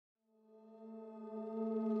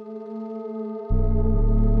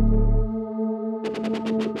Hi,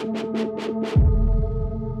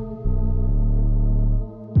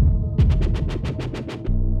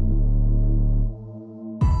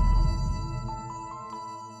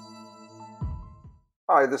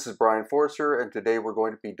 this is Brian Forcer, and today we're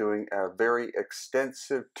going to be doing a very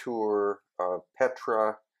extensive tour of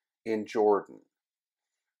Petra in Jordan.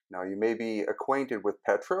 Now, you may be acquainted with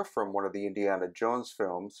Petra from one of the Indiana Jones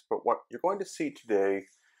films, but what you're going to see today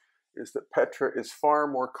is that Petra is far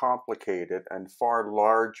more complicated and far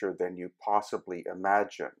larger than you possibly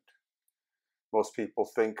imagined. Most people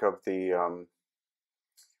think of the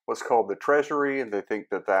what's called the treasury, and they think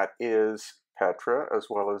that that is Petra, as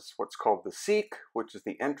well as what's called the Sikh, which is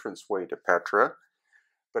the entranceway to Petra.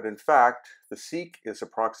 But in fact, the Sikh is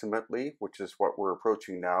approximately, which is what we're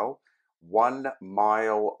approaching now, 1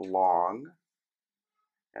 mile long,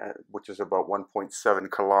 which is about 1.7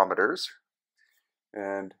 kilometers.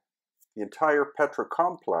 And the entire Petra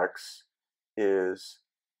complex is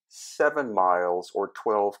 7 miles or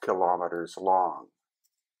 12 kilometers long.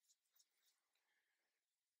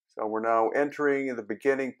 So we're now entering the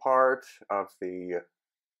beginning part of the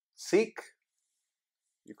Sikh.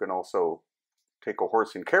 You can also take a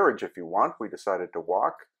horse and carriage if you want. We decided to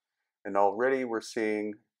walk. And already we're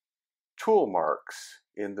seeing tool marks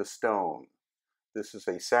in the stone. This is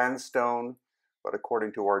a sandstone, but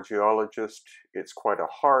according to our geologist, it's quite a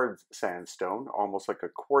hard sandstone, almost like a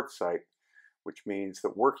quartzite, which means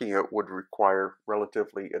that working it would require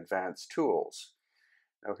relatively advanced tools.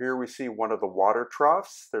 Now here we see one of the water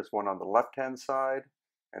troughs. There's one on the left-hand side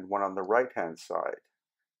and one on the right-hand side.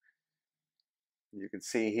 You can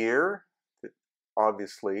see here that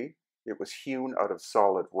obviously it was hewn out of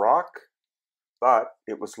solid rock, but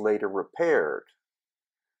it was later repaired.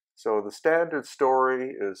 So the standard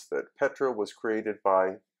story is that Petra was created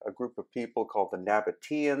by a group of people called the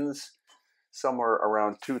Nabateans somewhere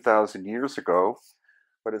around 2,000 years ago,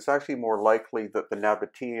 but it's actually more likely that the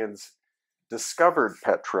Nabateans discovered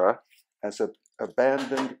Petra as an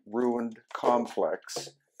abandoned, ruined complex,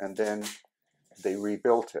 and then they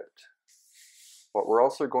rebuilt it. What we're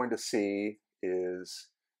also going to see is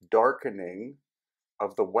darkening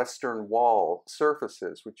of the western wall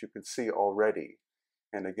surfaces, which you can see already.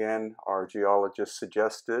 And again, our geologist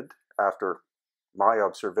suggested, after my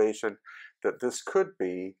observation, that this could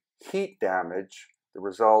be heat damage, the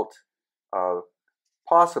result of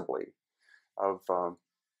possibly of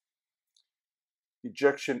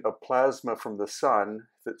ejection of plasma from the sun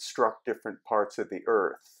that struck different parts of the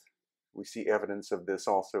earth. We see evidence of this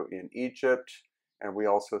also in Egypt, and we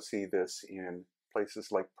also see this in places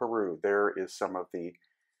like Peru. There is some of the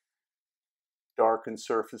darkened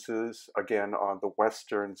surfaces, again, on the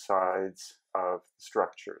western sides of the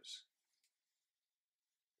structures.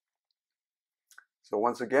 So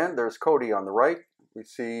once again, there's Cody on the right. We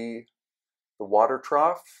see the water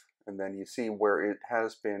trough, and then you see where it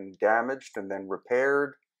has been damaged and then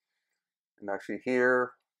repaired. And actually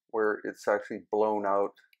here, where it's actually blown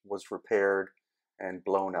out, was repaired and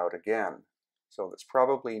blown out again. So that's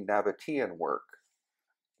probably Nabatean work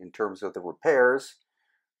in terms of the repairs,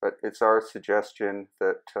 but it's our suggestion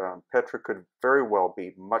that Petra could very well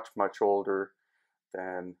be much, much older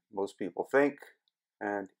than most people think,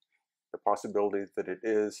 and the possibility that it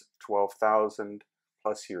is 12,000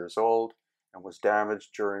 plus years old and was damaged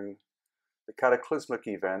during the cataclysmic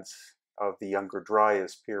events of the Younger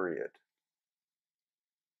Dryas period.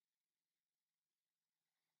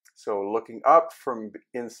 So looking up from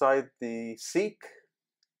inside the Sikh,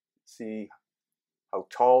 see how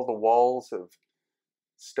tall the walls of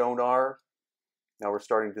stone are. Now we're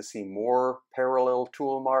starting to see more parallel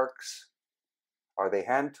tool marks. Are they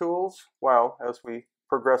hand tools? Well, as we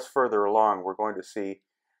progress further along, we're going to see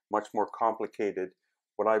much more complicated,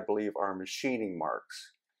 what I believe are machining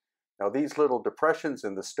marks. Now these little depressions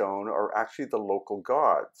in the stone are actually the local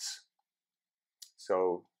gods.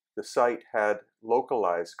 So the site had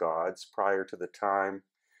localized gods prior to the time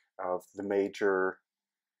of the major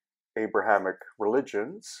Abrahamic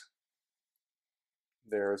religions.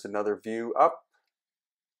 There's another view up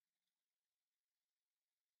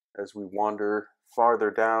as we wander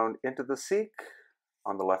farther down into the Sikh.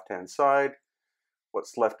 On the left-hand side,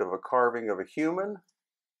 what's left of a carving of a human.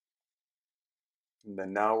 And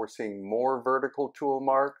then now we're seeing more vertical tool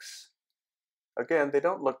marks. Again, they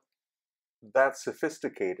don't look that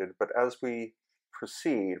sophisticated, but as we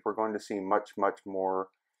proceed, we're going to see much, much more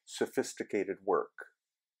sophisticated work.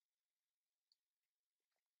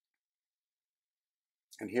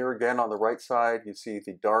 And here again on the right side, you see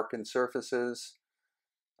the darkened surfaces.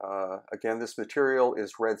 Again, this material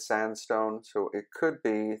is red sandstone, so it could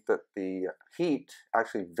be that the heat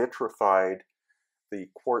actually vitrified the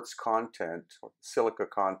quartz content or silica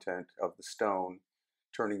content of the stone,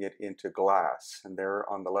 turning it into glass. And there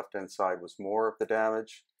on the left-hand side was more of the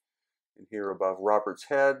damage. And here above Robert's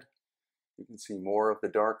head, you can see more of the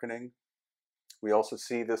darkening. We also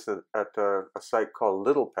see this at a site called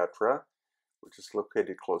Little Petra, which is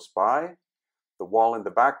located close by. The wall in the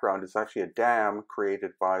background is actually a dam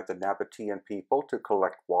created by the Nabatean people to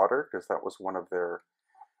collect water, because that was one of their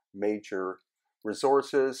major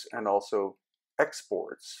resources, and also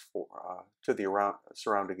exports to the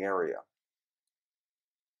surrounding area.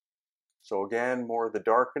 So again, more of the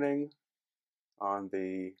darkening on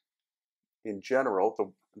the, in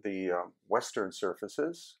general, the western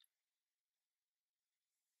surfaces.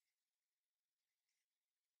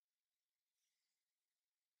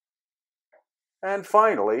 And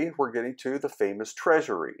finally, we're getting to the famous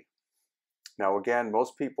treasury. Now again,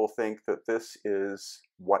 most people think that this is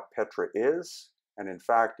what Petra is, and in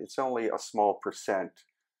fact, it's only a small percent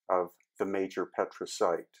of the major Petra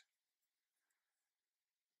site.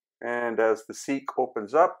 And as the Seek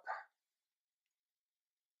opens up,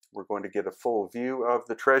 we're going to get a full view of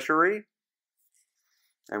the treasury.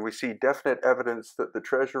 And we see definite evidence that the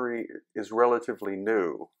treasury is relatively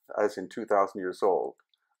new, as in 2,000 years old.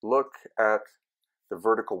 Look at the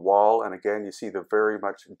vertical wall, and again, you see the very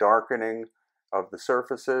much darkening of the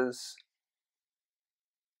surfaces.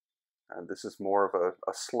 And this is more of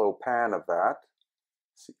a slow pan of that.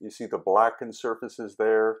 You see the blackened surfaces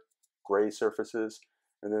there, gray surfaces,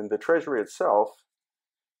 and then the treasury itself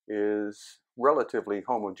is relatively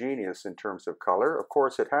homogeneous in terms of color. Of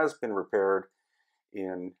course, it has been repaired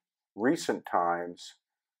in recent times,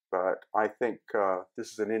 but I think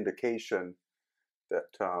this is an indication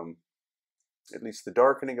that at least the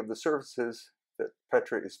darkening of the surfaces, that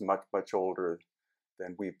Petra is much, much older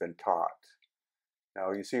than we've been taught.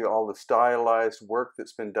 Now you see all the stylized work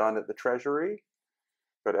that's been done at the treasury,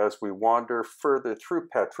 but as we wander further through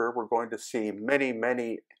Petra, we're going to see many,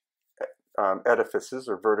 many edifices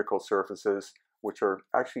or vertical surfaces which are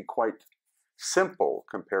actually quite simple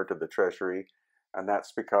compared to the treasury, and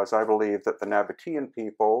that's because I believe that the Nabatean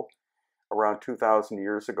people around 2,000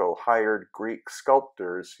 years ago hired Greek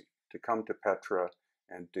sculptors to come to Petra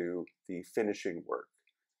and do the finishing work.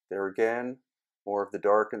 There again, more of the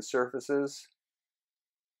darkened surfaces.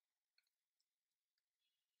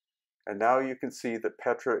 And now you can see that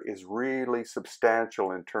Petra is really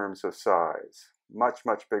substantial in terms of size, much,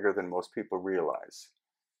 much bigger than most people realize.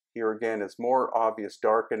 Here again is more obvious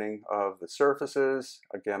darkening of the surfaces.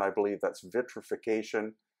 Again, I believe that's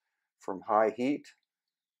vitrification from high heat,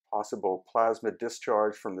 possible plasma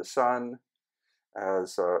discharge from the sun,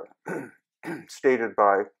 as stated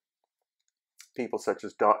by people such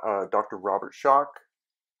as Dr. Robert Schoch.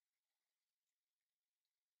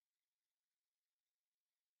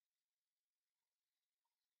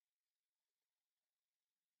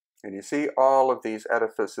 And you see all of these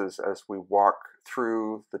edifices as we walk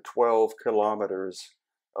through the 12 kilometers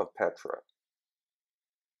of Petra.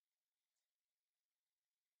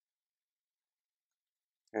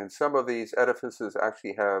 And some of these edifices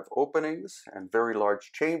actually have openings and very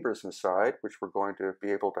large chambers inside, which we're going to be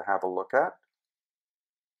able to have a look at.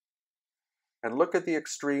 And look at the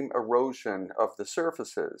extreme erosion of the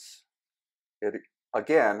surfaces.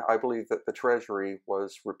 Again, I believe that the treasury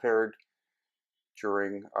was repaired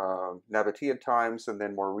during Nabatean times and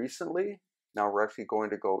then more recently. Now we're actually going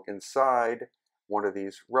to go inside one of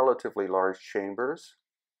these relatively large chambers.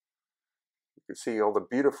 You can see all the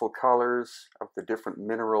beautiful colors of the different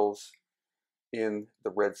minerals in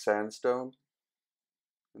the red sandstone.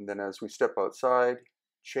 And then as we step outside,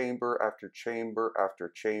 chamber after chamber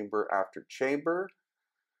after chamber after chamber.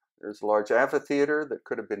 There's a large amphitheater that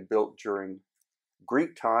could have been built during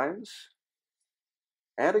Greek times.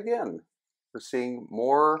 And again, we're seeing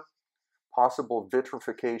more possible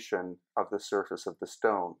vitrification of the surface of the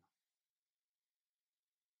stone.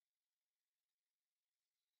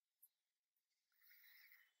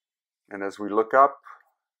 And as we look up,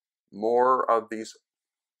 more of these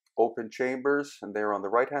open chambers, and there on the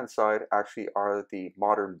right-hand side actually are the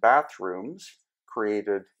modern bathrooms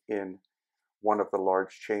created in one of the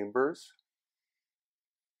large chambers.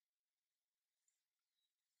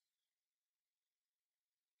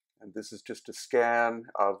 And this is just a scan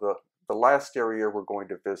of the last area we're going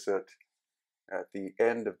to visit at the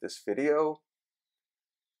end of this video.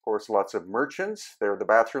 Of course, lots of merchants. There are the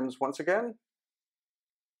bathrooms once again.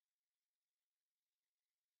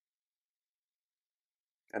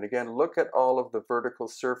 And again, look at all of the vertical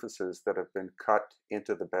surfaces that have been cut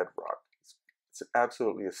into the bedrock. It's an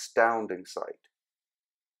absolutely astounding sight.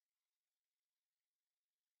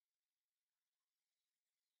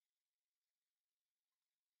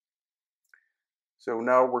 So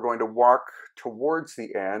now we're going to walk towards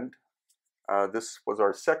the end. This was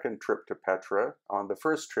our second trip to Petra. On the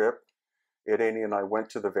first trip, Irene and I went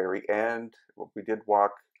to the very end. We did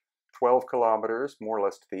walk 12 kilometers, more or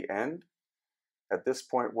less to the end. At this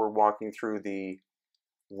point, we're walking through the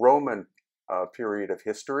Roman period of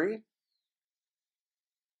history,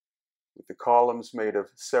 with the columns made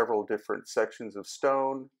of several different sections of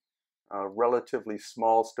stone, relatively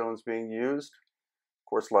small stones being used. Of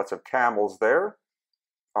course, lots of camels there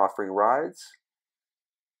offering rides.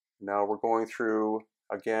 Now we're going through,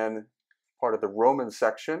 again, part of the Roman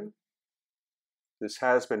section. This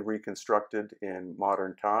has been reconstructed in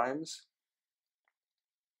modern times.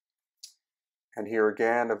 And here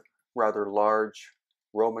again, a rather large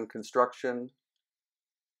Roman construction.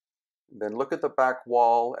 Then look at the back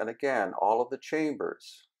wall, and again, all of the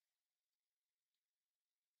chambers.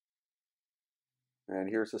 And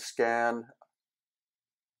here's a scan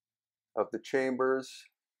of the chambers,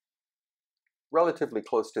 relatively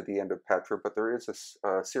close to the end of Petra, but there is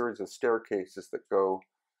a series of staircases that go,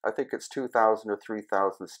 I think it's 2,000 or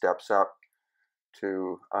 3,000 steps up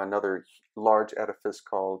to another large edifice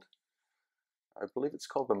called, I believe it's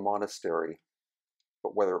called the monastery,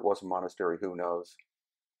 but whether it was a monastery, who knows.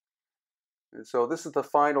 And so this is the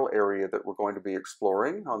final area that we're going to be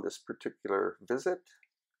exploring on this particular visit.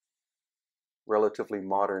 Relatively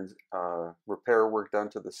modern repair work done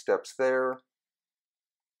to the steps there.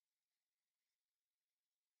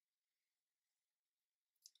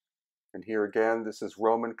 And here again, this is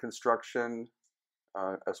Roman construction,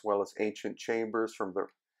 as well as ancient chambers from the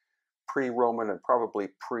pre-Roman and probably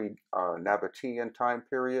pre-Nabatean time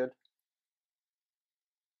period.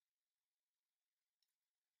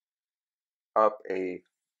 Up a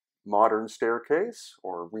modern staircase,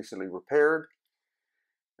 or recently repaired.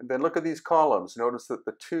 And then look at these columns. Notice that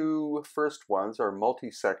the two first ones are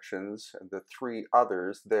multi-sections, and the three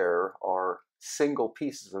others there are single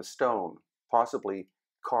pieces of stone, possibly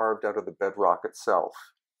carved out of the bedrock itself.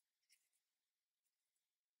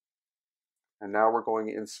 And now we're going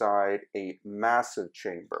inside a massive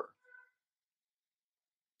chamber,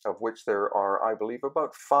 of which there are, I believe,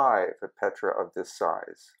 about 5 at Petra of this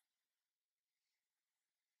size.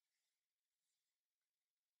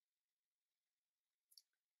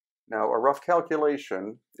 Now, a rough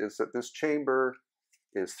calculation is that this chamber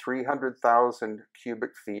is 300,000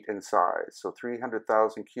 cubic feet in size. So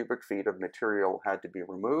 300,000 cubic feet of material had to be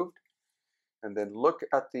removed. And then look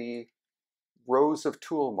at the rows of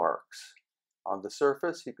tool marks. On the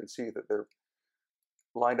surface, you can see that they're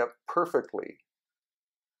lined up perfectly,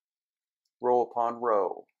 row upon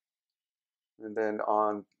row. And then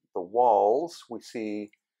on the walls, we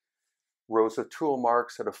see rows of tool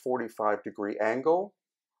marks at a 45-degree angle.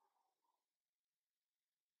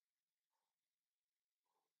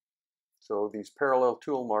 So these parallel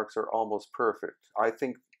tool marks are almost perfect. I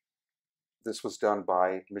think this was done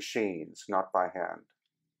by machines, not by hand.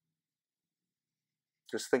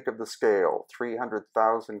 Just think of the scale,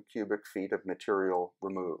 300,000 cubic feet of material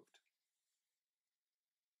removed.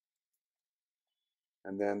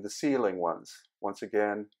 And then the ceiling ones, once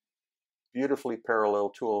again, beautifully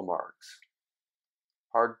parallel tool marks.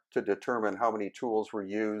 Hard to determine how many tools were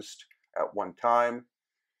used at one time,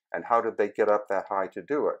 and how did they get up that high to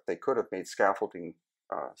do it? They could have made scaffolding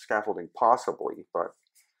possibly, but...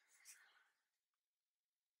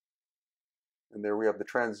 And there we have the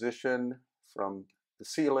transition from the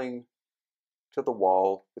ceiling to the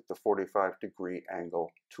wall with the 45-degree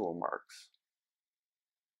angle tool marks.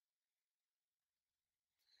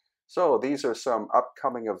 So these are some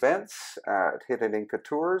upcoming events at Hidden Inca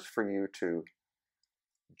Tours for you to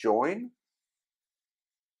join.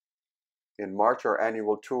 In March, our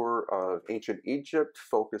annual tour of ancient Egypt,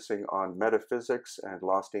 focusing on metaphysics and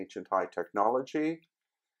lost ancient high technology.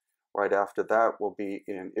 Right after that, we'll be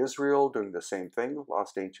in Israel doing the same thing,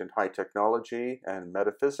 lost ancient high technology and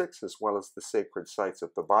metaphysics, as well as the sacred sites of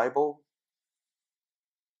the Bible.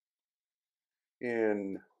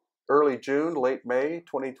 In early June, late May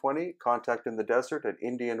 2020, Contact in the Desert at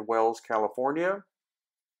Indian Wells, California.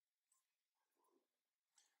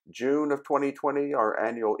 June of 2020, our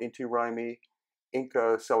annual Inti Raymi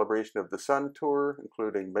Inca Celebration of the Sun Tour,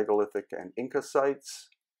 including megalithic and Inca sites.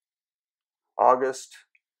 August,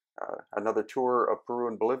 another tour of Peru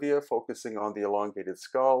and Bolivia, focusing on the elongated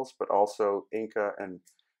skulls, but also Inca and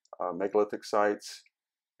megalithic sites.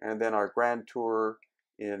 And then our grand tour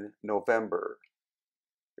in November.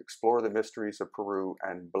 Explore the mysteries of Peru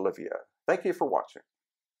and Bolivia. Thank you for watching.